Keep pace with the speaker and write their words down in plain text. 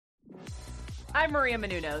I'm Maria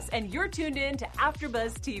Menounos, and you're tuned in to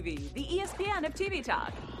AfterBuzz TV, the ESPN of TV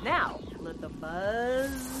talk. Now, let the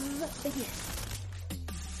buzz begin.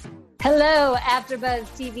 Hello, AfterBuzz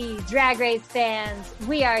TV Drag Race fans.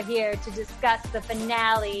 We are here to discuss the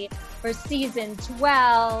finale for season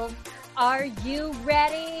 12. Are you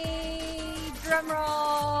ready? Drum roll.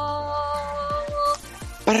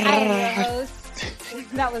 I am your host.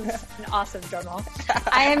 That was an awesome drum roll.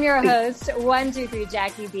 I am your host, 123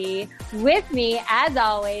 Jackie B. With me, as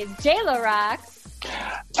always, J-Lo Rocks.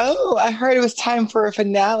 Oh, I heard it was time for a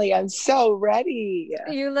finale. I'm so ready.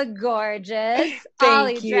 You look gorgeous. Thank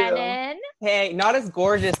Ollie you. Drennan. Hey, not as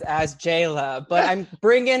gorgeous as Jayla, but I'm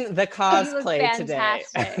bringing the cosplay today.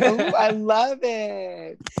 Oh, I love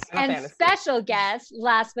it. And special guest,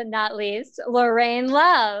 last but not least, Lorraine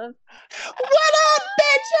Love. What up,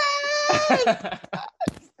 bitches?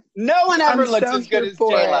 No one ever looks as good as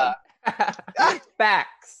Jayla.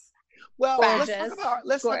 Facts. Well, Gorgeous.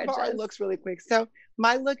 let's talk about our looks really quick. So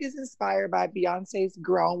my look is inspired by Beyonce's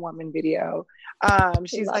Grown Woman video.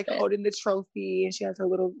 She's like holding the trophy and she has her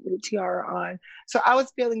little tiara on. So I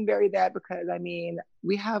was feeling very that because, I mean,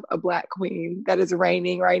 we have a Black queen that is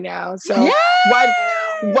reigning right now. So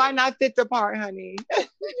why not fit the part, honey? Yes.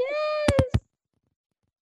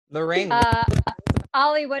 Lorraine.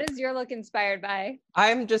 Ollie, what is your look inspired by?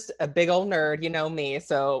 I'm just a big old nerd, you know me.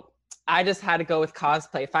 So I just had to go with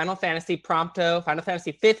cosplay. Final Fantasy Prompto, Final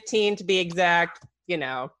Fantasy 15 to be exact. You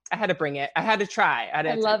know, I had to bring it. I had to try.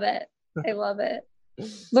 I love it. I love it.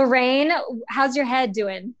 Lorraine, how's your head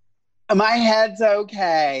doing? My head's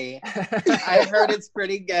okay. I heard it's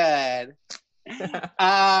pretty good.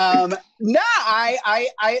 No,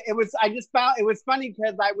 I just found it was funny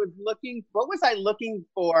because I was looking. What was I looking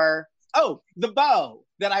for? Oh, the bow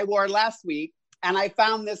that I wore last week, and I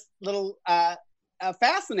found this little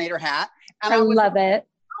fascinator hat, and I love it.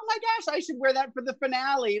 Oh my gosh, I should wear that for the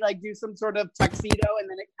finale, like do some sort of tuxedo, and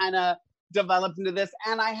then it kind of developed into this.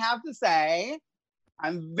 And I have to say,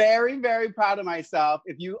 I'm very, very proud of myself.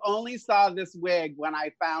 If you only saw this wig when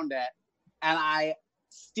I found it, and I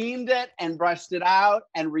steamed it and brushed it out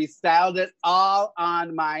and restyled it all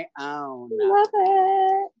on my own. Love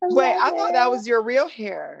it. I thought that was your real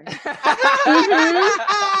hair.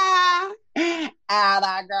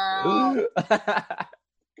 Atta girl.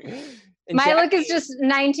 My look is just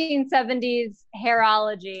 1970s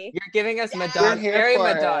hairology. You're giving us Madonna. Very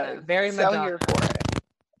Madonna. Very Madonna. So here for it.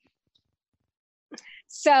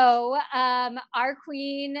 So our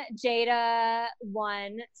queen, Jada,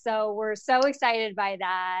 won. So we're so excited by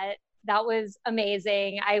that. That was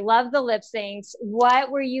amazing. I love the lip syncs.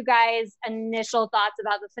 What were you guys' initial thoughts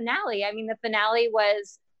about the finale? I mean, the finale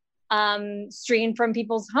was streamed from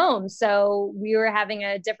people's homes. So we were having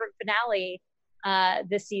a different finale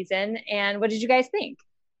this season. And what did you guys think?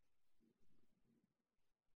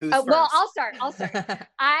 Well, I'll start.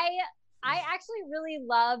 I actually really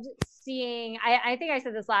loved seeing, I think I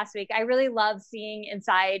said this last week, I really love seeing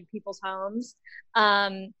inside people's homes.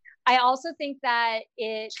 I also think that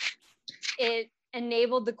it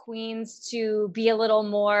enabled the queens to be a little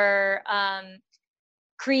more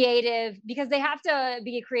creative, because they have to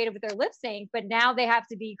be creative with their lip sync, but now they have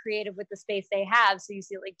to be creative with the space they have. So you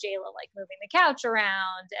see like Jayla like moving the couch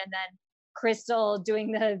around, and then Crystal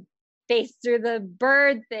doing the face through the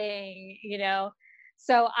bird thing, you know?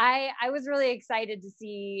 So I was really excited to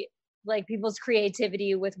see like people's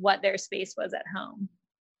creativity with what their space was at home.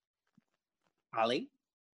 Ollie?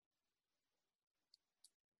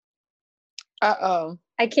 Uh-oh.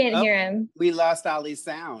 I can't hear him. We lost Ollie's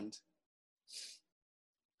sound.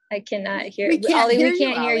 I cannot hear Ollie, we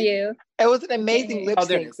can't hear you. It was an amazing lip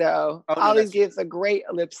sync, though. Ollie gives a great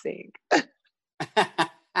lip sync.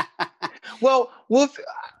 Well,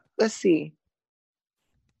 let's see.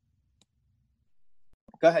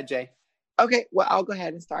 Go ahead, Jay. Okay, well, I'll go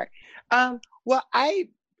ahead and start. Well, I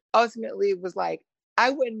ultimately was like, I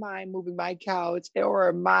wouldn't mind moving my couch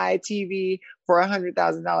or my TV for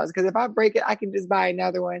 $100,000, because if I break it, I can just buy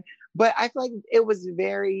another one. But I feel like it was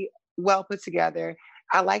very well put together.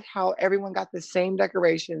 I like how everyone got the same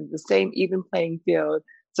decorations, the same even playing field,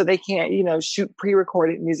 so they can't, shoot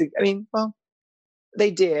pre-recorded music. I mean, well,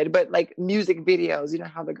 they did, but like music videos,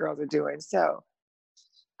 how the girls are doing. So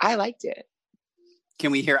I liked it.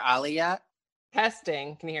 Can we hear Ollie yet?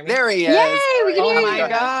 Testing. Can you hear me? There he is. Yay, we can hear you. Oh my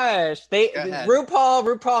gosh.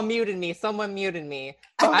 RuPaul muted me. Someone muted me.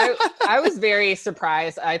 I was very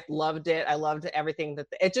surprised. I loved it. I loved everything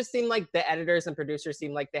it just seemed like the editors and producers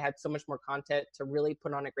seemed like they had so much more content to really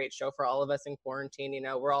put on a great show for all of us in quarantine.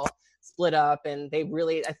 We're all split up, and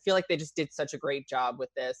I feel like they just did such a great job with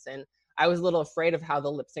this. And I was a little afraid of how the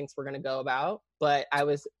lip syncs were going to go about, but I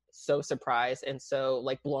was so surprised and so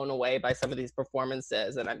like blown away by some of these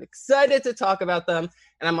performances, and I'm excited to talk about them.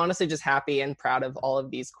 And I'm honestly just happy and proud of all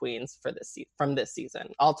of these queens for from this season,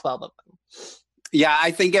 all 12 of them. Yeah,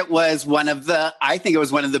 I think it was one of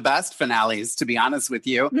the best finales, to be honest with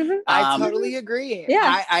you. Mm-hmm. I totally agree.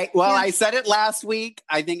 Yeah. I said it last week.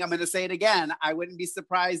 I think I'm going to say it again. I wouldn't be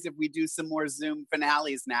surprised if we do some more Zoom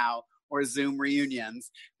finales now or Zoom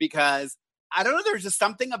reunions, because I don't know, there's just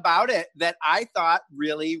something about it that I thought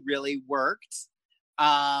really, really worked.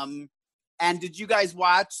 And did you guys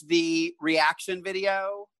watch the reaction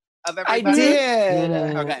video of everybody? I did.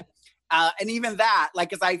 Okay. And even that,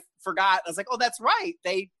 like, as I forgot, I was like, oh, that's right.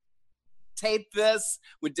 They taped this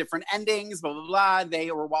with different endings, blah, blah, blah.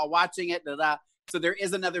 They were while watching it, blah, blah. So there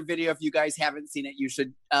is another video. If you guys haven't seen it, you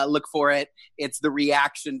should look for it. It's the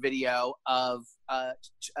reaction video of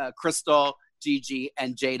Crystal, Gigi,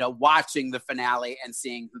 and Jada watching the finale and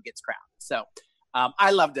seeing who gets crowned. So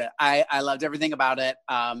I loved it. I loved everything about it.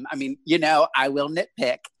 I mean, I will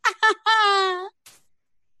nitpick.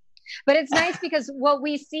 But it's nice because what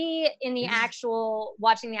we see in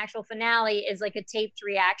watching the actual finale is like a taped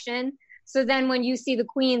reaction. So then when you see the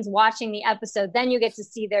queens watching the episode, then you get to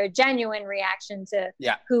see their genuine reaction to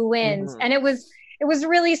who wins. Mm-hmm. And it was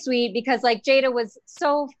really sweet because like Jada was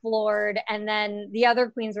so floored and then the other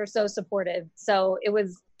queens were so supportive. So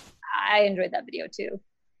I enjoyed that video too.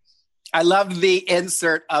 I loved the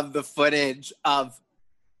insert of the footage of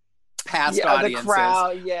past audiences. The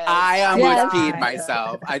crowd, yes. I almost peed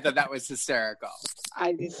myself. I thought that was hysterical.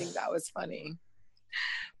 I did think that was funny.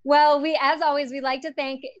 Well, as always, we'd like to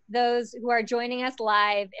thank those who are joining us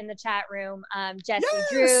live in the chat room. Jessie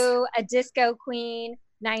Drew, A Disco Queen,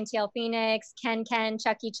 Ninetail Phoenix, Ken,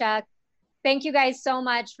 Chucky Chuck. Thank you guys so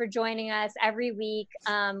much for joining us every week.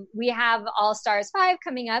 We have All Stars 5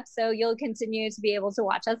 coming up, so you'll continue to be able to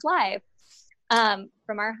watch us live.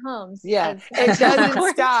 From our homes. Yeah, it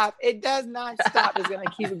doesn't stop. It does not stop. It's going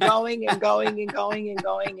to keep going and going and going and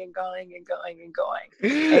going and going and going and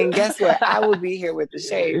going. And guess what? I will be here with the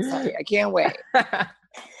shades. I can't wait.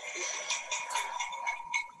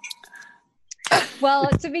 Well,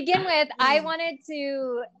 to begin with, I wanted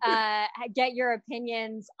to get your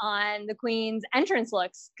opinions on the Queen's entrance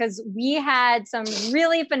looks, because we had some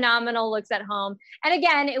really phenomenal looks at home. And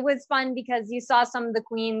again, it was fun because you saw some of the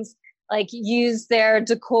Queens like use their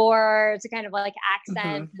decor to kind of like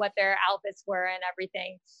accent what their outfits were and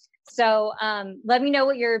everything. So let me know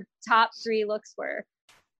what your top 3 looks were.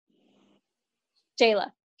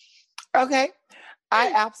 Jayla. Okay.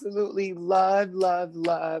 I absolutely love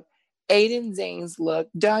Aiden Zane's look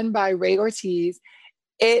done by Ray Ortiz.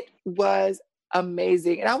 It was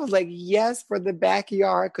amazing. And I was like, yes, for the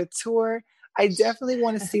backyard couture. I definitely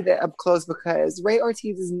want to see that up close because Ray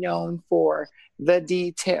Ortiz is known for the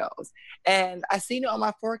details. And I seen it on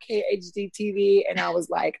my 4K HD TV and I was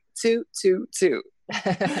like, 2.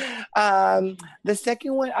 The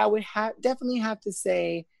second one, I would definitely have to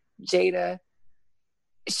say Jada.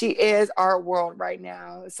 She is our world right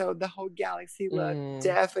now. So the whole galaxy look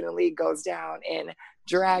definitely goes down in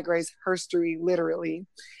Drag Race history, literally.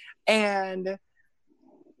 And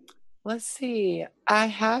let's see. I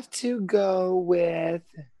have to go with,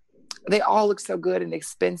 they all look so good and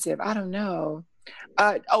expensive. I don't know.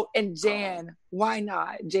 And Jan, why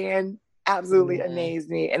not? Jan absolutely amazed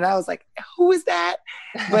me. And I was like, who is that?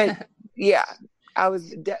 But yeah,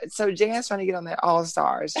 so Jan's trying to get on that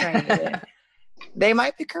All-Stars train. They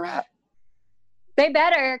might pick her up. They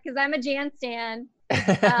better, because I'm a Jan stan.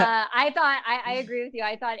 I agree with you.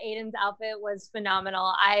 I thought Aiden's outfit was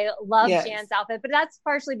phenomenal. I love Jan's outfit, but that's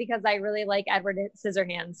partially because I really like Edward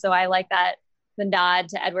Scissorhands. So I like that, the nod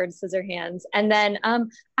to Edward Scissorhands. And then I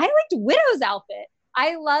liked Widow's outfit.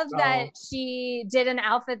 I love that she did an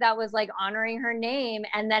outfit that was like honoring her name.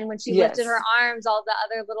 And then when she lifted her arms, all the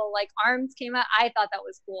other little like arms came out. I thought that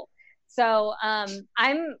was cool. So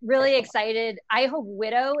I'm really excited. I hope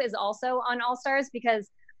Widow is also on All Stars because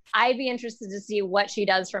I'd be interested to see what she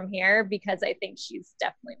does from here because I think she's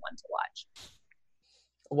definitely one to watch.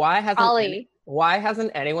 Why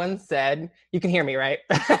hasn't anyone said, you can hear me, right?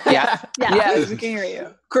 Yeah. Yes, we can hear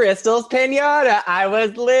you. Crystal's Pinata. I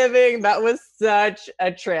was living. That was such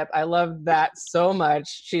a trip. I love that so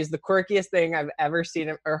much. She's the quirkiest thing I've ever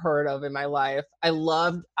seen or heard of in my life. I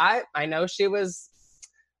know she was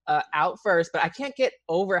out first, but I can't get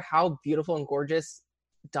over how beautiful and gorgeous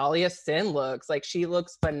Dahlia Sin looks. Like, she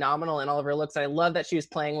looks phenomenal in all of her looks. I love that she was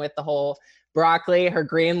playing with the whole broccoli, her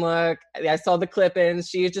green look. I saw the clip-ins.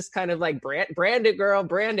 She's just kind of like, brand it, girl,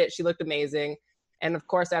 brand it. She looked amazing. And of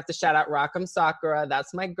course, I have to shout out Rock'em Sakura.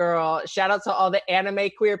 That's my girl. Shout out to all the anime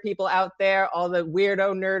queer people out there, all the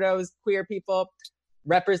weirdo nerdos queer people.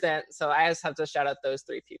 represent. So I just have to shout out those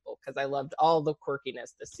three people because I loved all the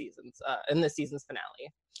quirkiness in this season's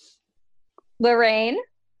finale. Lorraine?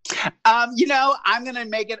 I'm going to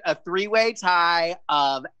make it a three-way tie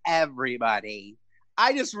of everybody.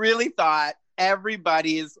 I just really thought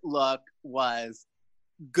everybody's look was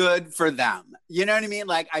good for them. You know what I mean?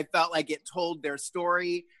 Like, I felt like it told their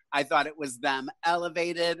story. I thought it was them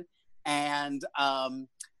elevated. And,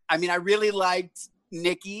 I really liked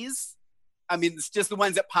Nikki's. It's just the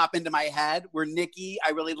ones that pop into my head were Nikki.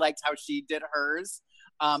 I really liked how she did hers.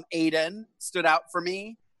 Aiden stood out for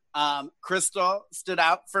me. Crystal stood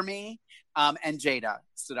out for me. And Jada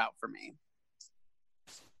stood out for me.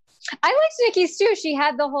 I liked Nikki's too. She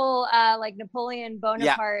had the whole Napoleon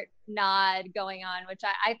Bonaparte nod going on, which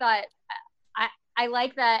I thought I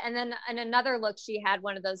like that. And then in another look, she had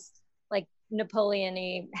one of those like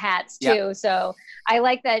Napoleon-y hats too. Yeah. So I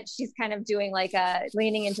like that she's kind of doing like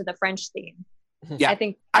leaning into the French theme. Yeah,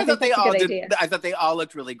 I thought they all did. I thought they all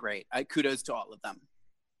looked really great. Kudos to all of them.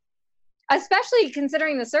 Especially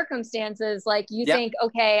considering the circumstances, like you think,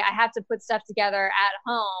 okay, I have to put stuff together at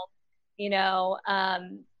home,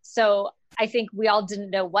 so I think we all didn't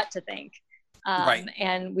know what to think. Right.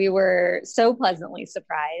 And we were so pleasantly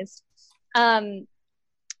surprised.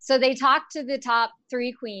 So they talked to the top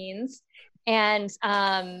three queens, and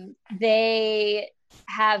they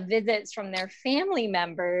have visits from their family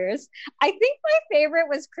members. I think my favorite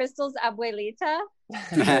was Crystal's abuelita.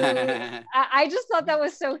 I just thought that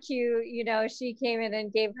was so cute. She came in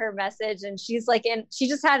and gave her message, and she's like, she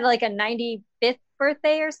just had like a 95th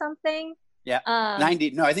birthday or something. Yeah.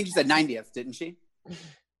 90. No, I think she said 90th, didn't she?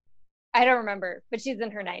 I don't remember, but she's in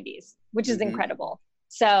her 90s, which is incredible.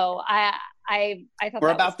 So I thought we're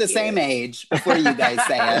about the same age before you guys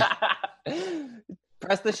say it.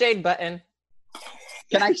 Press the shade button.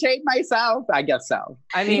 Can I shade myself? I guess so.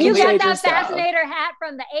 You got that Fascinator hat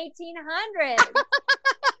from the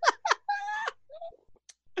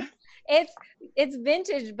 1800s. It's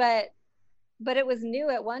vintage, but it was new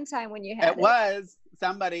at one time when you had it.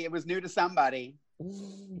 It was new to somebody.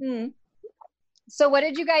 Hmm. So what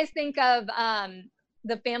did you guys think of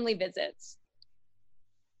the family visits?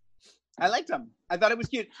 I liked them. I thought it was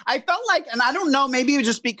cute. I felt like, and I don't know, maybe it was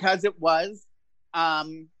just because it was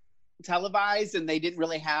televised and they didn't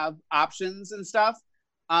really have options and stuff.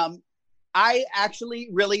 I actually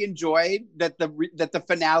really enjoyed that the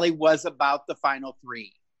finale was about the final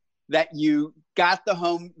three. That you got the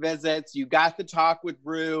home visits, you got the talk with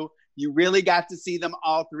Rue, you really got to see them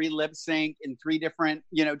all three lip sync in three different,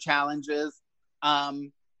 challenges.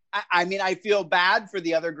 I feel bad for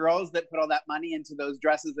the other girls that put all that money into those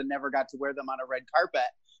dresses and never got to wear them on a red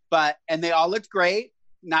carpet. And they all looked great,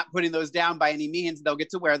 not putting those down by any means. They'll get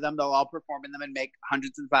to wear them. They'll all perform in them and make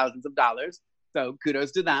hundreds and thousands of dollars. So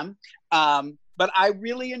kudos to them. But I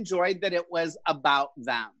really enjoyed that it was about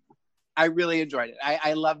them. I really enjoyed it.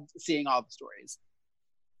 I loved seeing all the stories.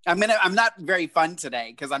 I'm not very fun today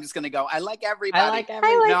because I'm just gonna go. I like everybody. I like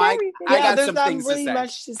everything. I got some not things really to say.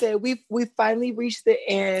 Much to say. We finally reached the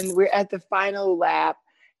end. We're at the final lap,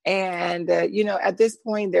 and at this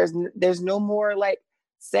point, there's no more like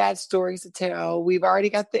sad stories to tell. We've already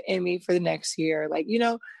got the Emmy for the next year,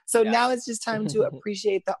 So now it's just time to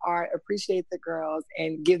appreciate the art, appreciate the girls,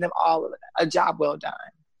 and give them all a job well done.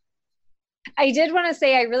 I did want to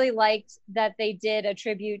say I really liked that they did a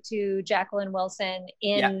tribute to Jacqueline Wilson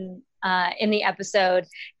in the episode,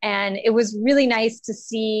 and it was really nice to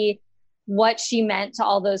see what she meant to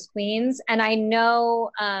all those queens. And I know,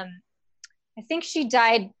 I think she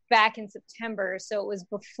died back in September, so it was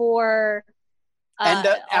before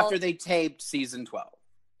after they taped season 12.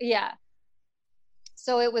 Yeah,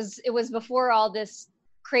 so it was before all this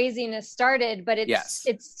craziness started, but it's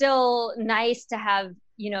still nice to have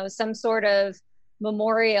some sort of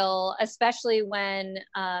memorial, especially when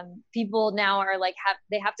people now are like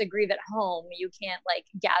they have to grieve at home. You can't like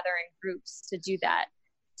gather in groups to do that.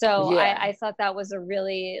 So I thought that was it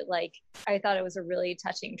was a really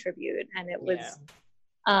touching tribute, and it was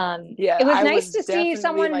it was nice to see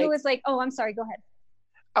someone who was like, oh, I'm sorry, go ahead.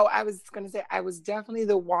 Oh, I was going to say, I was definitely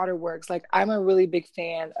the waterworks. Like, I'm a really big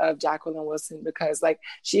fan of Jacqueline Wilson because,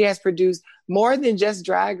 she has produced more than just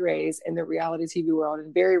Drag Race in the reality TV world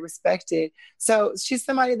and very respected. So she's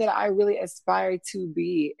somebody that I really aspire to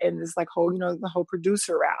be in this, whole, the whole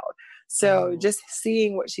producer route. So just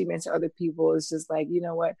seeing what she meant to other people is just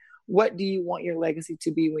what do you want your legacy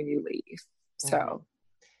to be when you leave? So.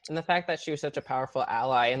 And the fact that she was such a powerful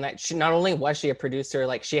ally, and that she not only was she a producer,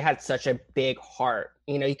 she had such a big heart.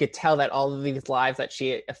 You could tell that all of these lives that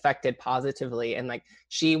she affected positively, and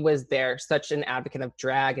she was there, such an advocate of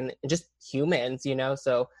drag and just humans.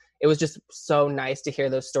 So it was just so nice to hear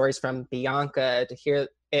those stories from Bianca, to hear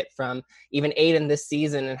it from even Aiden this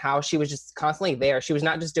season, and how she was just constantly there. She was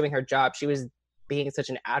not just doing her job, she was being such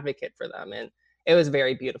an advocate for them, and it was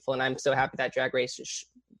very beautiful. And I'm so happy that Drag Race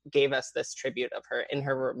gave us this tribute of her in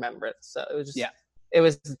her remembrance. So it was just, it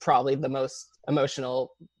was probably the most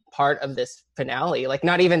emotional part of this finale. Like,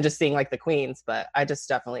 not even just seeing like the queens, but I just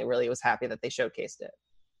definitely really was happy that they showcased it.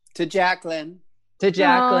 To Jacqueline. To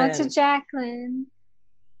Jacqueline. Aww, to Jacqueline.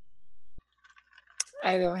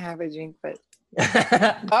 I don't have a drink, but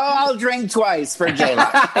I'll drink twice for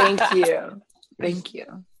Jayla. Thank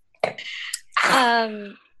you.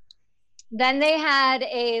 Then they had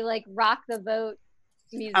a like rock the vote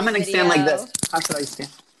music I'm gonna video. stand like this. How should I stand?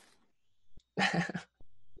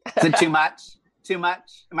 Is it too much? Too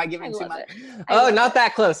much? Am I giving too much? Oh, not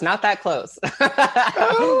that close. Not that close.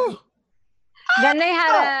 Then they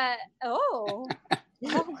had girl.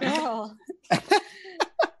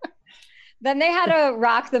 Then they had a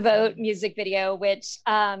rock the vote music video, which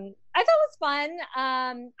I thought was fun.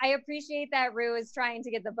 I appreciate that Rue is trying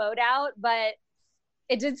to get the vote out, but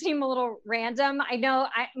it did seem a little random. I know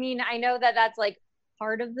that that's like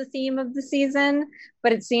part of the theme of the season,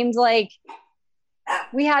 but it seems like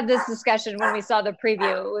we had this discussion when we saw the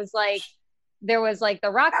preview. It was like there was like the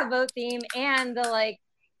rock the vote theme and the like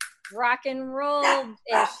rock and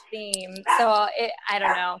roll-ish theme. So I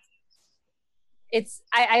don't know.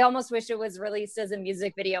 I almost wish it was released as a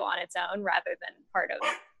music video on its own rather than part of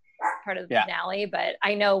the finale, but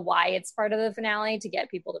I know why it's part of the finale, to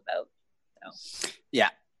get people to vote. So. Yeah.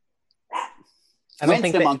 I don't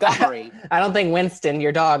think Winston,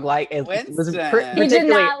 your dog, he did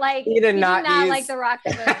not like the rock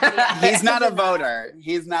the vote video. He's not a voter.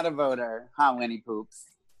 He's not a voter. Huh, Winnie Poops?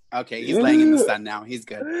 Okay, he's laying in the sun now. He's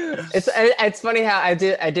good. It's funny how I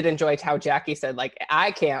did enjoy how Jackie said, like,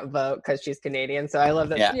 I can't vote because she's Canadian. So I love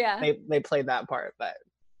that they played that part. But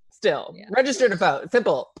still, register to vote.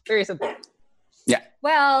 Simple. Very simple. Yeah.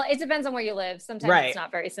 Well, it depends on where you live. Sometimes it's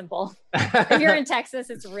not very simple. If you're in Texas,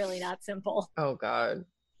 it's really not simple. Oh, God.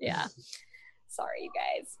 Yeah. Sorry, you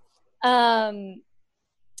guys. And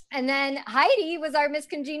then Heidi was our Miss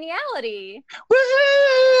Congeniality.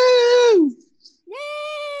 Woohoo! Yay!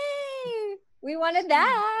 We wanted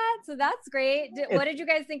that, so that's great. What did you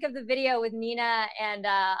guys think of the video with Nina and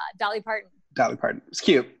Dolly Parton? Dolly Parton. It's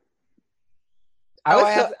cute.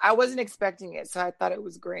 I wasn't expecting it, so I thought it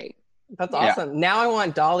was great. That's awesome. Now I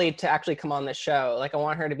want Dolly to actually come on the show. Like, I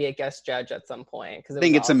want her to be a guest judge at some point. I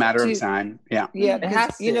think it's a matter of time. Yeah. Yeah, it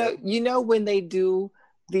has to. You know when they do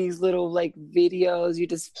these little like videos, you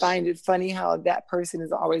just find it funny how that person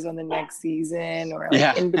is always on the next season or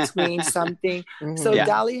like in between something. So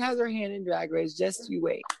Dolly has her hand in Drag Race. Just you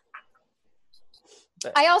wait.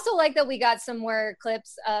 I also like that we got some more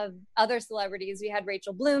clips of other celebrities. We had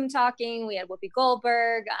Rachel Bloom talking. We had Whoopi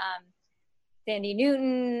Goldberg, Sandy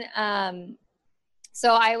Newton.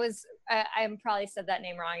 So I'm probably said that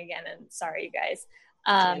name wrong again, and sorry, you guys.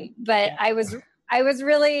 But I was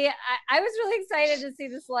really excited to see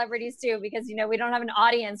the celebrities too, because we don't have an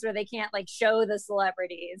audience where they can't like show the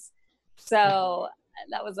celebrities. So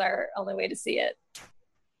that was our only way to see it.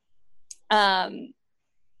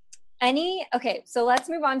 Okay, so let's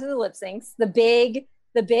move on to the lip syncs. The big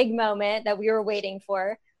moment that we were waiting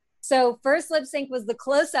for. So first lip sync was the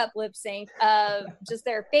close-up lip sync of just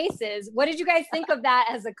their faces. What did you guys think of that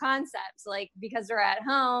as a concept? Like, because they're at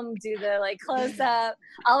home, do the like close-up.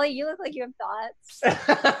 Ollie, you look like you have thoughts.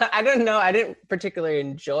 I don't know. I didn't particularly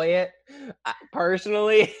enjoy it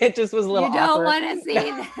personally. It just was a little. You don't want to see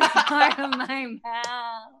that part of my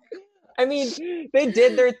mouth. I mean, they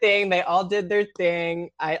did their thing. They all did their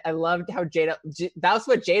thing. I loved how that's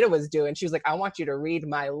what Jada was doing. She was like, I want you to read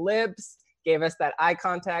my lips. Gave us that eye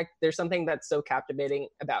contact. There's something that's so captivating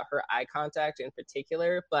about her eye contact in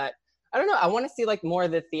particular, but I don't know. I want to see like more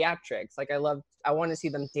of the theatrics. Like I want to see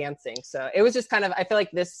them dancing. So it was just kind of, I feel like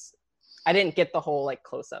I didn't get the whole like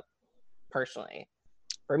close up personally.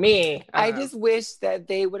 For me, I just wish that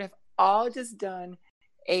they would have all just done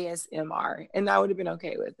ASMR and I would have been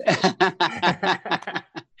okay with it.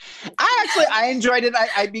 I enjoyed it.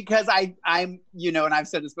 Because I'm, and I've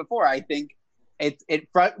said this before, I think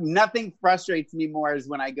nothing frustrates me more is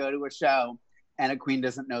when I go to a show and a queen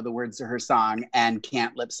doesn't know the words to her song and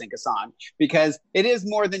can't lip sync a song, because it is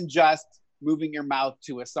more than just moving your mouth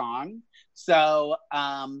to a song. So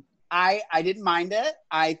I didn't mind it.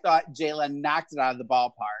 I thought Jayla knocked it out of the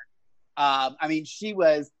ballpark. I mean, she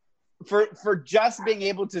was for just being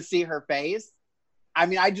able to see her face. I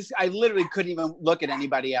mean, I literally couldn't even look at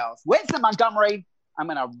anybody else. Winston Montgomery, I'm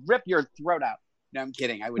gonna rip your throat out. No, I'm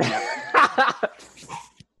kidding. I would never.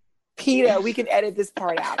 Keita, we can edit this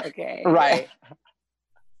part out, okay? Right.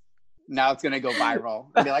 Now it's going to go viral.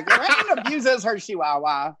 And be like, Lorraine abuses her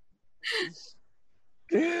chihuahua.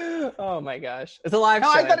 Oh my gosh. It's a live show.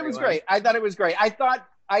 I thought it was great. I thought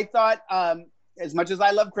as much as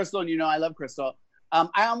I love Crystal, and you know I love Crystal,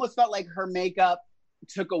 I almost felt like her makeup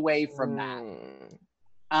took away from that.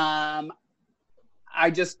 I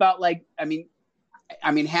just felt like, I mean,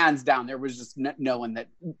 hands down, there was just no one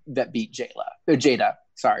that beat Jada.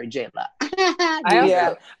 Sorry, Jayla.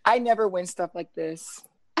 I never win stuff like this.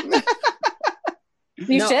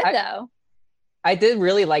 You should though. I did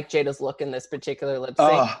really like Jada's look in this particular lip sync.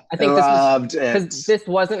 I think this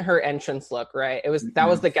wasn't her entrance look, right? That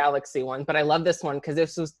was the Galaxy one, but I love this one because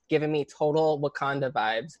this was giving me total Wakanda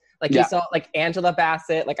vibes. Like you saw like Angela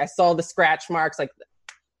Bassett, like I saw the scratch marks, like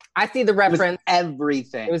I see the reference.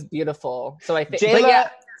 Everything. It was beautiful. So I think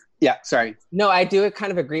sorry. No, I do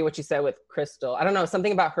kind of agree what you said with Crystal. I don't know,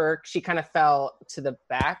 something about her, she kind of fell to the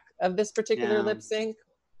back of this particular lip sync,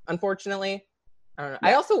 unfortunately. I don't know.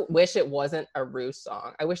 I also wish it wasn't a Rue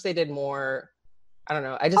song. I wish they did more. I don't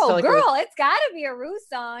know. I just felt like it's got to be a Rue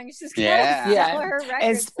song. She's got to sell her record.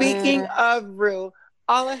 And speaking of Rue,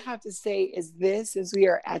 all I have to say is this: as we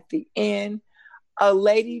are at the end, a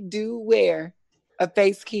lady do wear a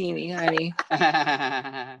face bikini, honey.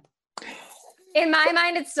 In my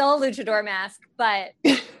mind, it's still a luchador mask, but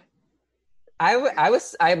I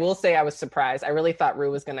will say I was surprised. I really thought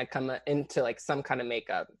Rue was gonna come into like some kind of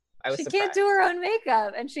makeup. She can't do her own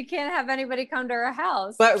makeup, and she can't have anybody come to her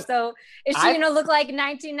house. But so is she going to look like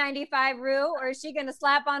 1995 Rue, or is she going to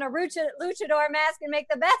slap on a luchador mask and make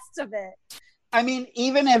the best of it? I mean,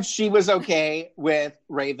 even if she was okay with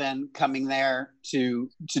Raven coming there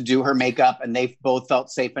to do her makeup, and they both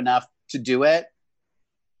felt safe enough to do it,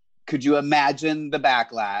 could you imagine the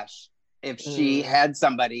backlash if she had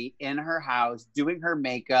somebody in her house doing her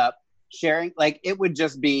makeup, sharing? Like, it would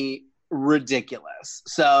just be ridiculous.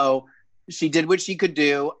 So she did what she could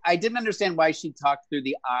do. I didn't understand why she talked through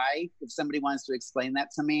the eye. If somebody wants to explain that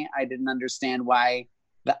to me, I didn't understand why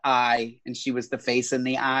the eye and she was the face in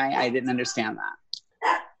the eye. I didn't understand that.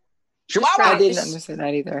 I didn't understand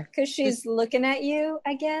that either. Because she's looking at you,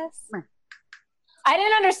 I guess. I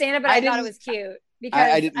didn't understand it, but I thought it was cute. Because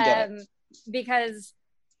I didn't get it. Because,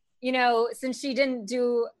 you know, since she didn't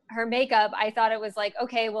do her makeup, I thought it was like,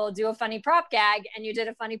 okay, we'll do a funny prop gag, and you did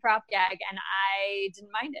a funny prop gag, and I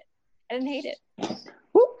didn't mind it. I didn't hate it.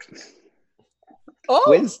 Oh,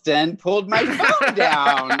 Winston pulled my phone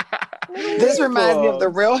down. This reminds me of the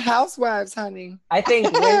Real Housewives, honey. I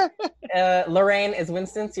think Lorraine is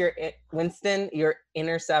Winston your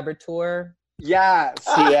inner saboteur. Yes,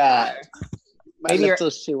 yes. Maybe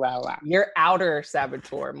little chihuahua. Your outer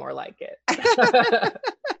saboteur, more like it. It's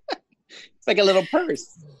like a little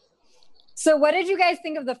purse. So what did you guys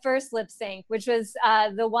think of the first lip sync, which was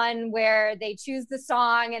the one where they choose the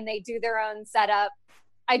song and they do their own setup?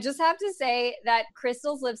 I just have to say that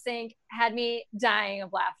Crystal's lip sync had me dying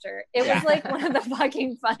of laughter. It was like one of the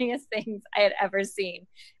fucking funniest things I had ever seen.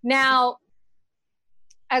 Now,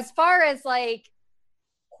 as far as like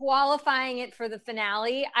qualifying it for the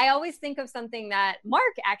finale, I always think of something that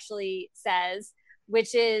Mark actually says,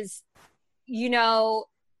 which is, you know,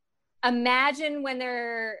 imagine when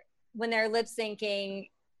they're lip syncing,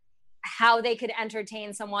 how they could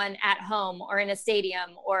entertain someone at home or in a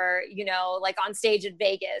stadium or, you know, like on stage at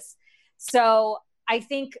Vegas. So I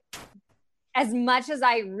think as much as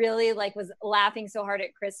I really like was laughing so hard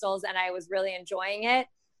at Crystal's and I was really enjoying it,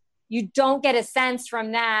 you don't get a sense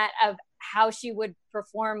from that of how she would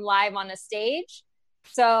perform live on a stage.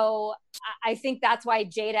 So I think that's why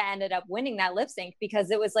Jada ended up winning that lip sync, because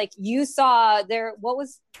it was like, you saw there, what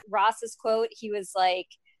was Ross's quote? He was like,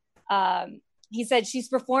 he said, she's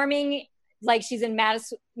performing like she's in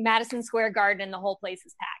Madison Square Garden and the whole place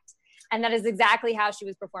is packed. And that is exactly how she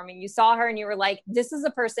was performing. You saw her and you were like, this is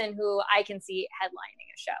a person who I can see headlining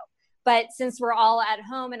a show. But since we're all at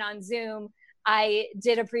home and on Zoom, I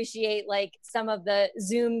did appreciate like some of the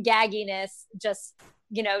Zoom gagginess just,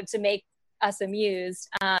 you know, to make us amused.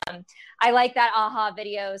 I like that AHA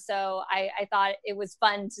video. So I thought it was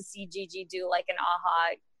fun to see Gigi do like an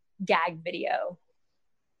AHA gag video.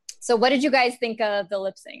 So what did you guys think of the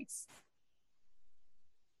lip syncs?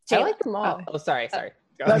 I like them all. Oh, sorry.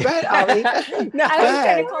 Go ahead, Ollie.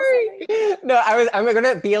 I'm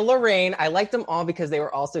gonna be a Lorraine. I liked them all because they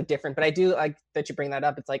were all so different. But I do like that you bring that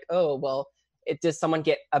up. It's like, oh well, does someone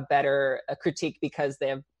get a critique because they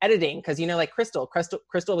have editing? Because, you know, like Crystal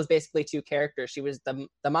was basically two characters. She was the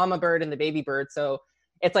mama bird and the baby bird. So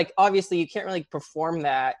it's like, obviously you can't really perform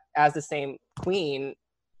that as the same queen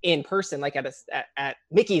in person, like at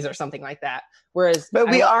Mickey's or something like that. Whereas, but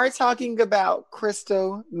we are talking about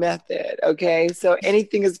Crystal Method, okay? So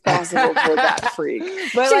anything is possible for that freak.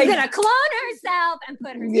 But she's gonna clone herself and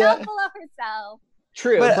put herself below herself.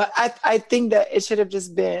 True, but I think that it should have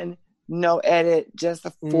just been no edit, just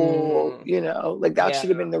a full, like that should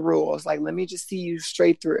have been the rules. Like, let me just see you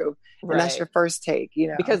straight through, and that's your first take,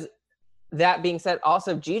 Because that being said,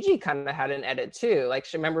 also Gigi kind of had an edit too. Like,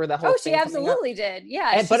 she remember the whole. Oh, she absolutely did.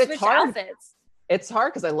 Yeah, but it's hard. Outfits. It's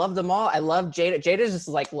hard because I love them all. I love Jada. Jada's just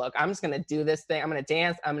like, look, I'm just gonna do this thing. I'm gonna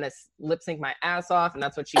dance. I'm gonna lip sync my ass off, and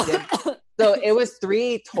that's what she did. So it was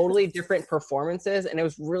 3 totally different performances, and it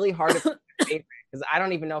was really hard to pick a favorite because I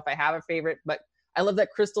don't even know if I have a favorite. But I love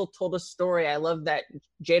that Crystal told a story. I love that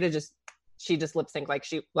Jada just lip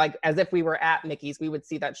synced like as if we were at Mickey's. We would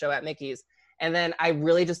see that show at Mickey's. And then I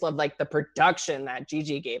really just love like the production that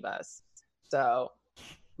Gigi gave us. So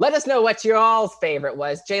let us know what your all's favorite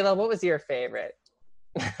was. J-Lo, what was your favorite?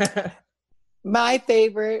 My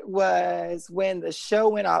favorite was when the show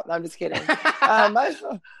went off. No, I'm just kidding.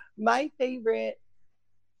 My favorite,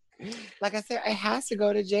 like I said, it has to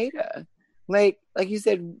go to Jada. Like you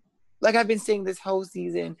said, like I've been saying this whole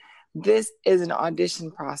season, this is an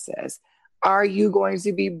audition process. Are you going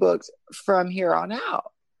to be booked from here on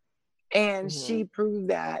out? And she proved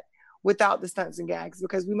that without the stunts and gags,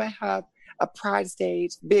 because we might have a pride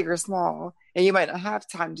stage, big or small, and you might not have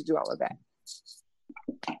time to do all of that.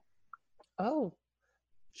 Oh,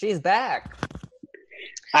 she's back.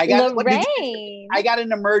 I got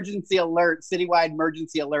an emergency alert, citywide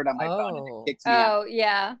emergency alert on my phone, and it kicks me out.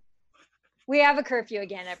 Yeah. We have a curfew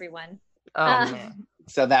again, everyone. Oh, man.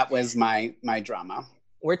 So that was my drama.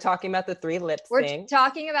 We're talking about the 3 lip syncs. We're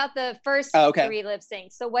talking about the first 3 lip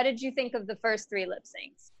syncs. So what did you think of the first 3 lip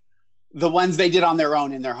syncs? The ones they did on their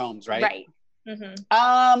own in their homes, right? Right. Mm-hmm.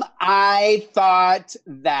 I thought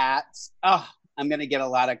that, I'm going to get a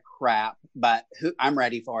lot of crap, but I'm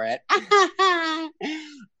ready for it.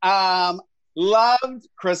 Loved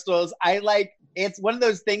Crystal's. It's one of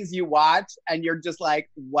those things you watch and you're just like,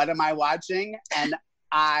 what am I watching? And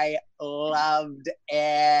I loved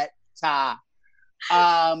it.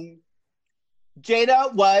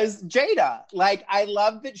 Jada was Jada. Like, I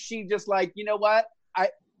love that she just like, you know what? I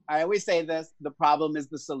always say this, the problem is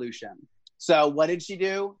the solution. So what did she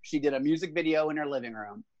do? She did a music video in her living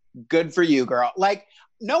room. Good for you, girl. Like,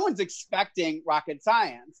 no one's expecting rocket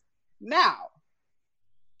science. Now,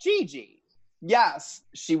 Gigi, yes,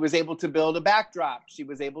 she was able to build a backdrop. She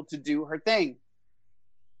was able to do her thing.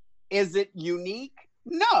 Is it unique?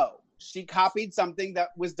 No. She copied something that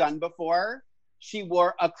was done before. She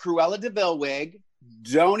wore a Cruella de Vil wig.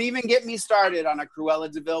 Don't even get me started on a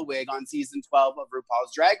Cruella de Vil wig on season 12 of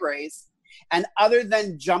RuPaul's Drag Race. And other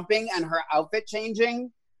than jumping and her outfit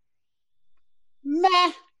changing,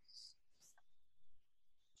 meh.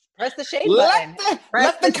 Press the shade button.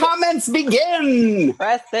 Let the comments begin.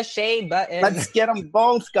 Press the shade button. Let's get them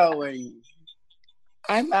both going.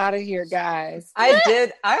 I'm out of here, guys.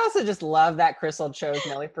 I also just love that Crystal chose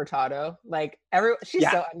Nelly Furtado. Like, she's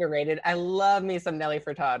so underrated. I love me some Nelly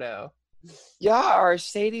Furtado. Y'all are a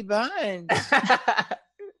shady bunch.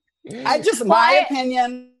 My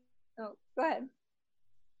opinion. Oh, go ahead.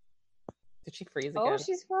 Did she freeze again? Oh,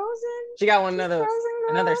 she's frozen. She got another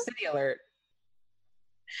city alert.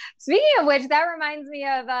 Speaking of which, that reminds me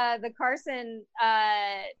of the Carson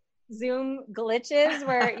Zoom glitches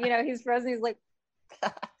where, he's frozen. He's like,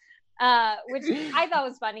 which I thought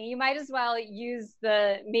was funny. You might as well use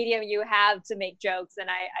the medium you have to make jokes, and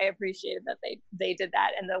I appreciated that they did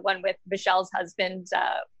that. And the one with Michelle's husband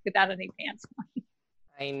without any pants on.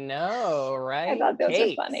 I know, right? I thought those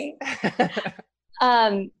were funny.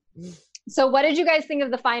 So what did you guys think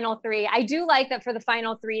of the final 3? I do like that for the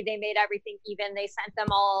final 3, they made everything even. They sent them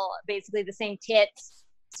all basically the same kits.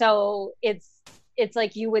 So it's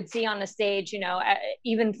like you would see on a stage,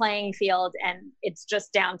 even playing field, and it's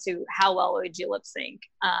just down to how well would you lip sync.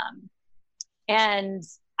 And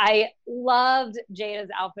I loved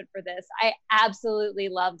Jada's outfit for this. I absolutely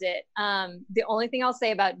loved it. The only thing I'll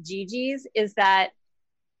say about Gigi's is that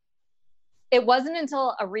it wasn't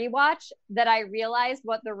until a rewatch that I realized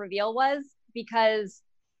what the reveal was, because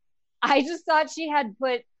I just thought she had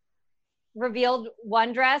revealed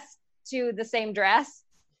one dress to the same dress.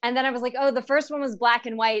 And then I was like, oh, the first one was black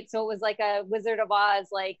and white. So it was like a Wizard of Oz,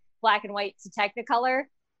 like black and white to Technicolor.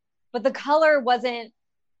 But the color wasn't,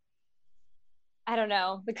 I don't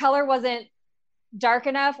know, the color wasn't dark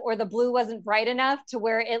enough, or the blue wasn't bright enough to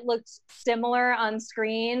where it looked similar on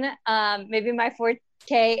screen. Maybe my 4K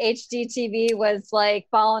HD TV was like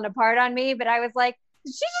falling apart on me, but I was like,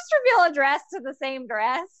 did she just reveal a dress to the same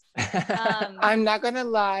dress? I'm not gonna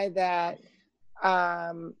lie that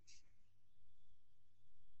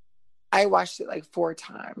I watched it like 4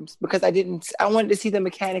 times because I wanted to see the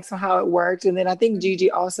mechanics on how it worked. And then I think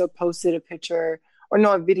Gigi also posted a picture or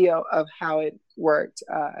no, a video of how it worked,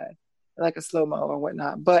 like a slow-mo or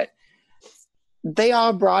whatnot. But they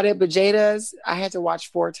all brought it, but Jada's, I had to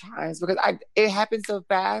watch 4 times because it happened so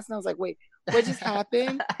fast. And I was like, wait, what just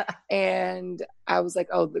happened? And I was like,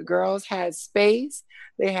 oh, the girls had space.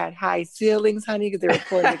 They had high ceilings, honey, because they were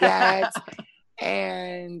pulling the gags.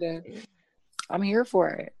 And I'm here for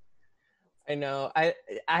it. I know.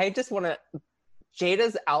 I just want to.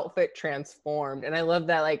 Jada's outfit transformed, and I love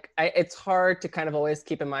that. Like, it's hard to kind of always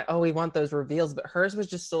keep in mind. Oh, we want those reveals, but hers was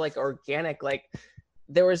just so like organic. Like,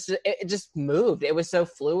 it just moved. It was so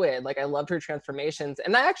fluid. Like, I loved her transformations,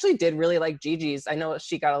 and I actually did really like Gigi's. I know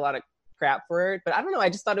she got a lot of crap for it, but I don't know. I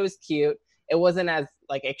just thought it was cute. It wasn't as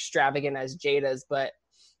like extravagant as Jada's, but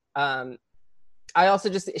I also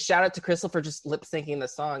just shout out to Crystal for just lip syncing the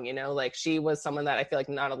song, you know, like she was someone that I feel like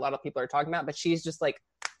not a lot of people are talking about, but she's just like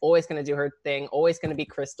always going to do her thing, always going to be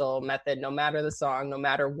Crystal method, no matter the song, no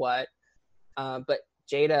matter what. But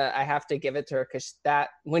Jada, I have to give it to her because that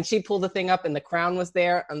when she pulled the thing up and the crown was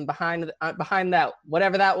there and behind that,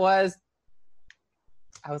 whatever that was,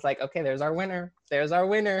 I was like, okay, there's our winner. There's our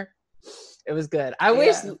winner. It was good. I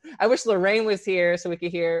wish Lorraine was here so we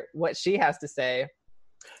could hear what she has to say.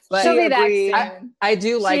 But she'll be back soon. I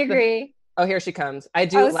do like. She agree. Oh, here she comes. I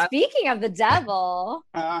do. Oh, speaking of the devil.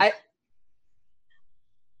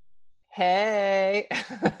 Hey.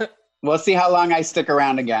 We'll see how long I stick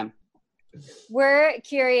around again. We're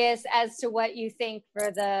curious as to what you think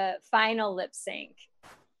for the final lip sync.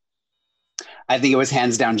 I think it was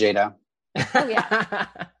hands down Jada. Oh yeah.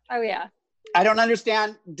 Oh yeah. I don't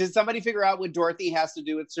understand. Did somebody figure out what Dorothy has to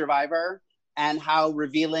do with Survivor and how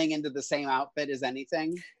revealing into the same outfit is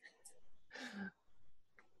anything?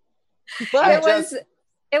 But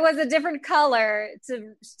it was a different color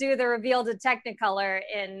to do the reveal to Technicolor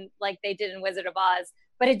in like they did in Wizard of Oz,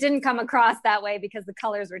 but it didn't come across that way because the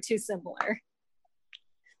colors were too similar.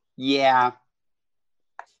 Yeah.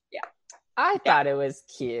 Yeah. I thought it was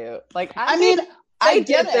cute. Like I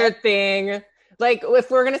get their thing. Like, if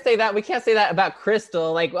we're going to say that, we can't say that about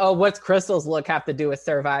Crystal. Like, oh, what's Crystal's look have to do with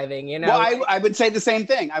surviving, you know? Well, I would say the same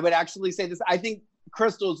thing. I would actually say this. I think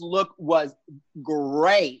Crystal's look was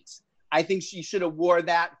great. I think she should have wore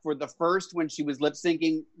that for the first when she was lip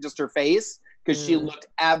syncing just her face, because she looked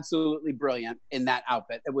absolutely brilliant in that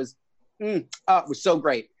outfit. It was, it was so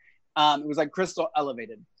great. It was like Crystal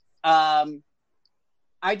elevated. I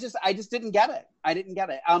just didn't get it. I didn't get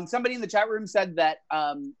it. Somebody in the chat room said that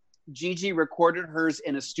Gigi recorded hers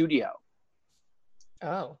in a studio.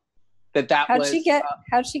 Oh, how'd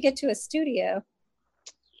she get to a studio?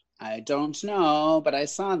 I don't know, but I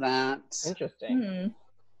saw that. Interesting.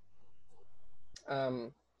 I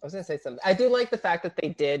was gonna say something. I do like the fact that they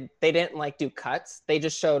didn't like do cuts. They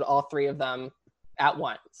just showed all 3 of them at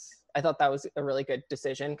once. I thought that was a really good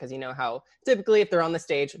decision because you know how typically if they're on the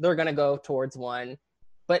stage, they're gonna go towards one.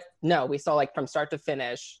 But no, we saw like from start to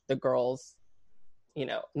finish the girls, you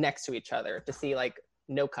know, next to each other to see like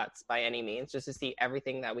no cuts by any means, just to see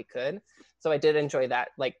everything that we could. So I did enjoy that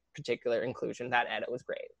like particular inclusion. That edit was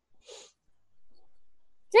great.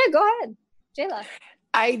 Yeah, go ahead, Jayla.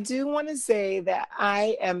 I do want to say that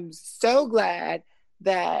I am so glad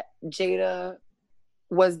that Jada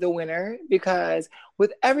was the winner because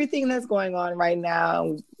with everything that's going on right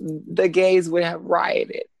now, the gays would have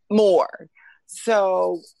rioted more.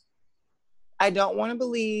 So I don't want to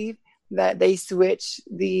believe that they switched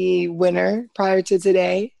the winner prior to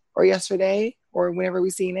today or yesterday or whenever we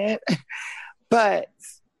seen it. But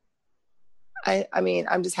I mean,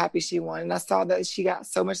 I'm just happy she won. And I saw that she got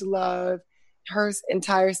so much love. Her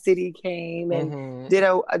entire city came and did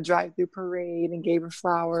a drive-through parade and gave her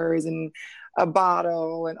flowers and a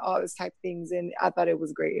bottle and all this type of things. And I thought it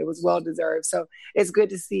was great. It was well-deserved. So it's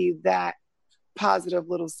good to see that positive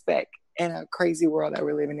little speck in a crazy world that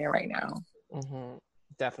we're living in right now. Mm-hmm.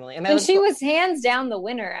 Definitely. And she was hands down the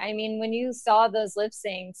winner. I mean, when you saw those lip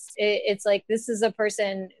syncs, it's like, this is a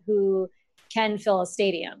person who can fill a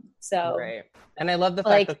stadium. So, right. And I love the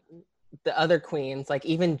fact that the other queens, like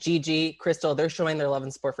even Gigi, Crystal, they're showing their love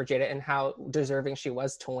and support for Jada and how deserving she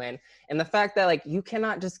was to win. And the fact that like, you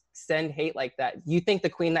cannot just send hate like that. You think the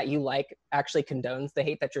queen that you like actually condones the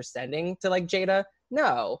hate that you're sending to like Jada?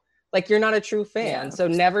 No, like you're not a true fan. Yeah. So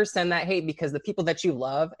never send that hate because the people that you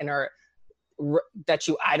love and that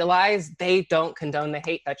you idolize, they don't condone the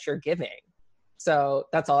hate that you're giving. So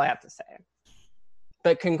that's all I have to say.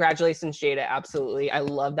 But congratulations, Jada. Absolutely. I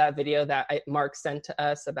love that video that Mark sent to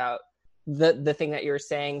us about the thing that you were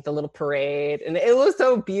saying, the little parade, and it was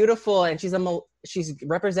so beautiful. And she's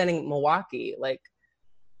representing Milwaukee. Like,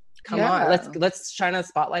 come on, let's shine a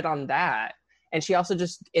spotlight on that. And she also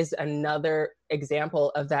just is another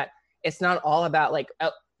example of that. It's not all about like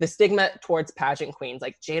the stigma towards pageant queens.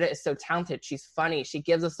 Like, Jada is so talented. She's funny. She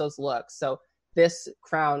gives us those looks. So this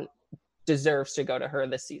crown deserves to go to her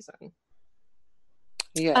this season.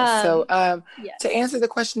 Yeah. To answer the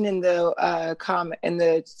question in the comment in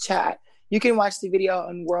the chat, you can watch the video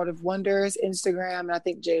on World of Wonders Instagram, and I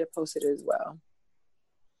think Jada posted it as well.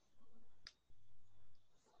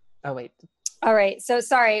 Oh wait. All right. So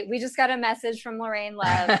sorry, we just got a message from Lorraine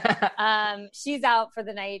Love. She's out for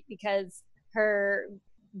the night because her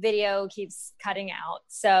video keeps cutting out.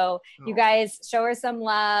 So you guys show her some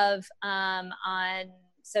love on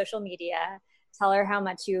social media. Tell her how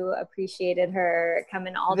much you appreciated her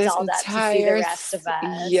coming all dolled up to see the rest of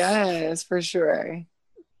us. Yes, for sure.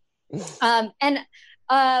 And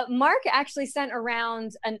Mark actually sent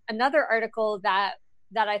around another article that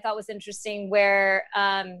I thought was interesting, where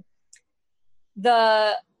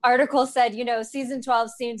the article said, season 12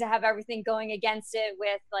 seemed to have everything going against it,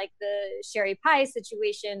 with like the Sherry Pie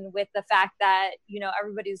situation, with the fact that,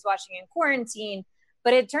 everybody's watching in quarantine.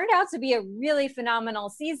 But it turned out to be a really phenomenal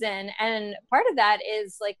season. And part of that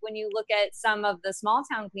is like, when you look at some of the small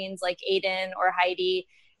town queens like Aiden or Heidi,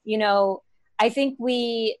 I think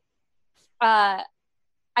we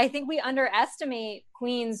underestimate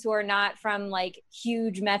queens who are not from like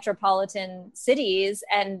huge metropolitan cities.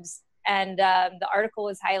 And the article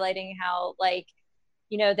was highlighting how, like,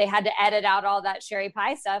 they had to edit out all that Sherry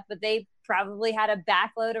Pie stuff, but they probably had a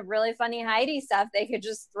backload of really funny Heidi stuff they could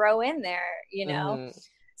just throw in there,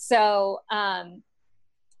 So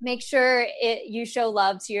make sure you show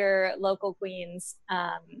love to your local queens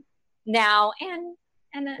now, and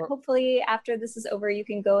hopefully after this is over, you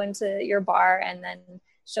can go into your bar and then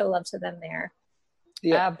show love to them there.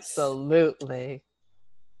 Yeah, absolutely.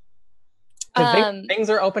 Things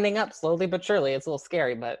are opening up slowly but surely. It's a little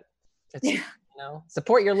scary, but it's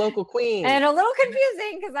support your local queen. And a little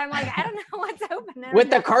confusing because I'm like, I don't know what's open. With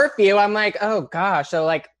the curfew, I'm like, oh gosh. So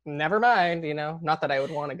like, never mind. Not that I would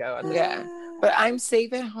want to go. Yeah, but I'm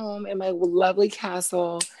safe at home in my lovely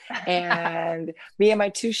castle, and me and my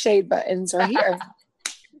 2 shade buttons are here.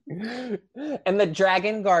 And the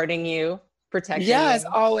dragon guarding you, protecting you. Yes,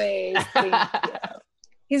 always. Thank you.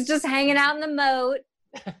 He's just hanging out in the moat.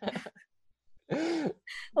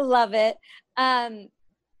 Love it.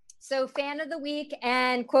 So fan of the week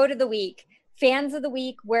and quote of the week. Fans of the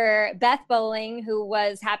week were Beth Bowling, who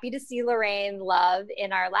was happy to see Lorraine Love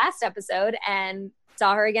in our last episode and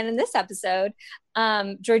saw her again in this episode.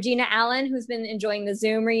 Georgina Allen, who's been enjoying the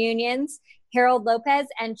Zoom reunions. Harold Lopez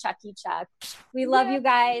and Chucky Chuck. We love you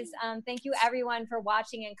guys. Thank you everyone for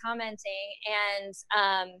watching and commenting. And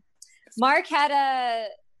Mark had a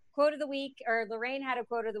quote of the week, or Lorraine had a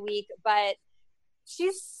quote of the week, but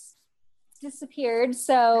she's disappeared.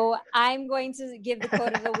 So I'm going to give the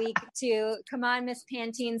quote of the week to "Come on, Miss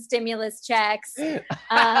Pantene, stimulus checks."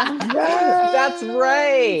 That's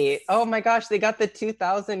right. Oh my gosh, they got the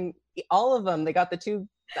 2000. All of them. They got the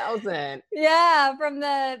 2000. Yeah, from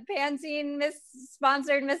the Pantene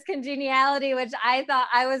sponsored Miss Congeniality, which I thought,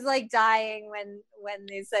 I was like dying when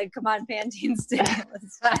they said, "Come on, Pantene,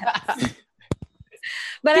 stimulus checks."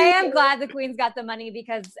 But I am glad the queens got the money,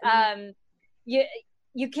 because you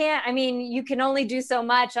can't, you can only do so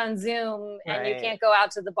much on Zoom, and you can't go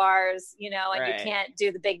out to the bars, and you can't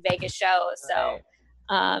do the big Vegas show. So,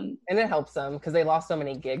 and it helps them because they lost so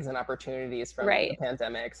many gigs and opportunities from the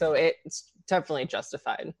pandemic. So it's definitely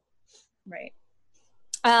justified. Right.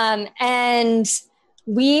 And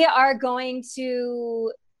we are going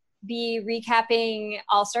to be recapping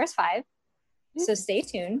All Stars 5. So stay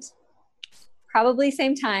tuned. Probably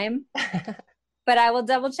same time, but I will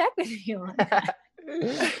double check with you on that.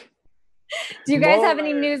 Do you guys have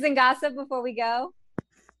any news and gossip before we go?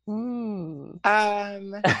 Oh,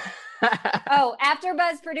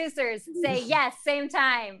 AfterBuzz producers say yes, same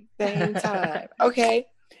time. Same time. Okay.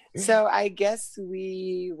 So I guess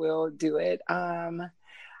we will do it.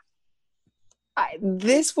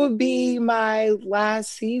 This will be my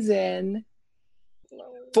last season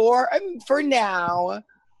for now,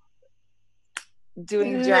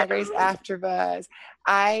 doing Drag Race AfterBuzz.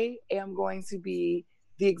 I am going to be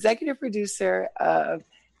the executive producer of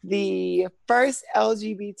the first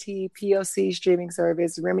LGBT POC streaming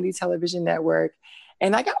service, Remedy Television Network,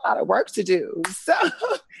 and I got a lot of work to do.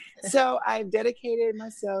 So I've dedicated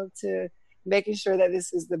myself to making sure that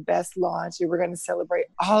this is the best launch, and we're going to celebrate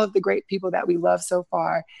all of the great people that we love so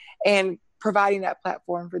far. And providing that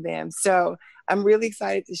platform for them. So I'm really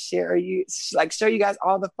excited to show you guys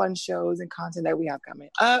all the fun shows and content that we have coming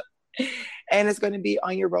up. And it's going to be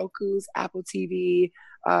on your Roku's, Apple TV,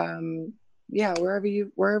 wherever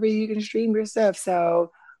you can stream your stuff.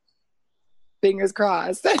 So fingers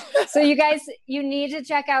crossed. So you guys, you need to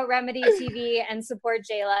check out Remedy TV and support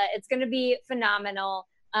Jayla. It's going to be phenomenal.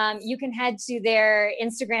 You can head to their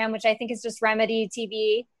Instagram, which I think is just Remedy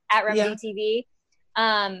TV, at Remedy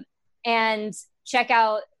TV, and check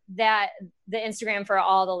out the Instagram for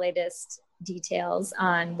all the latest details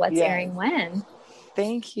on what's airing when.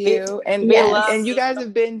 Thank you. And you guys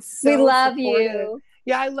have been so we love supportive. You.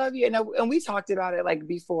 Yeah, I love you. And we talked about it like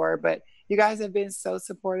before, but you guys have been so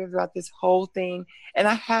supportive about this whole thing. And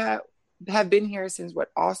I have been here since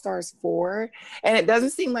All Stars 4. And it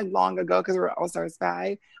doesn't seem like long ago because we're All Stars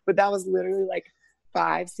 5, but that was literally like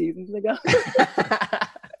 5 seasons ago.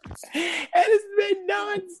 And it's been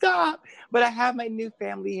nonstop. But I have my new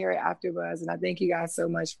family here at AfterBuzz, and I thank you guys so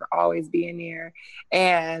much for always being here.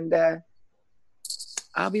 And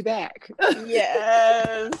I'll be back.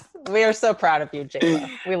 Yes. We are so proud of you, Jayla.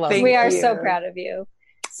 We love you. We are so proud of you.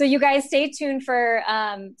 So you guys stay tuned for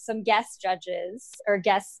some guest judges or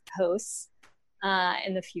guest hosts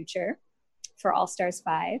in the future for All Stars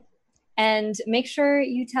 5. And make sure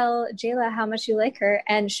you tell Jayla how much you like her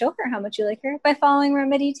and show her how much you like her by following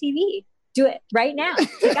Remedy TV. Do it right now.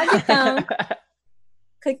 Take out your phone.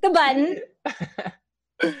 Click the button.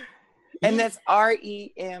 And that's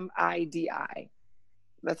REMIDI.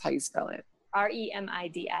 That's how you spell it.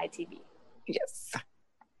 REMIDI TV. Yes.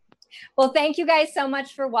 Well, thank you guys so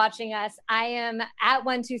much for watching us. I am at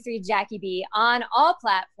 123 Jackie B on all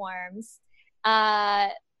platforms.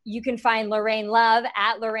 You can find Lorraine Love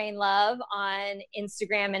at Lorraine Love on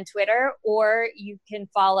Instagram and Twitter, or you can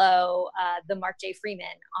follow the Mark J. Freeman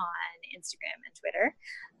on Instagram and Twitter.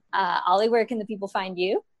 Ollie, where can the people find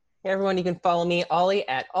you? Hey everyone, you can follow me, Ollie,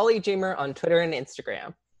 at Ollie Dreamer on Twitter and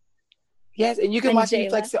Instagram. Yes, and you can watch me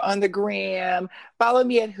flex it on the gram. Follow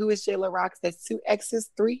me at Who Is Jayla Rocks. That's 2 X's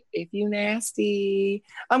 3 if you nasty.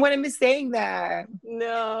 I'm going to miss saying that.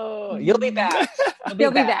 No, you'll be back.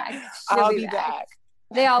 You'll be back. I'll be back.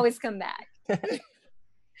 They always come back.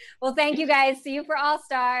 Well, thank you guys. See you for All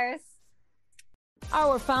Stars.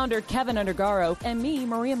 Our founder, Kevin Undergaro, and me,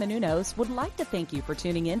 Maria Menounos, would like to thank you for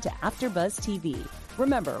tuning in to AfterBuzz TV.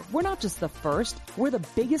 Remember, we're not just the first, we're the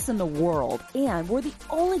biggest in the world, and we're the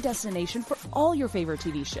only destination for all your favorite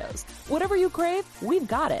TV shows. Whatever you crave, we've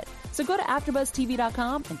got it. So go to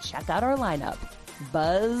AfterBuzzTV.com and check out our lineup.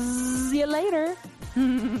 Buzz you later.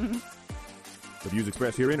 The views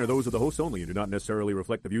expressed herein are those of the hosts only and do not necessarily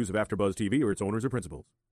reflect the views of AfterBuzz TV or its owners or principals.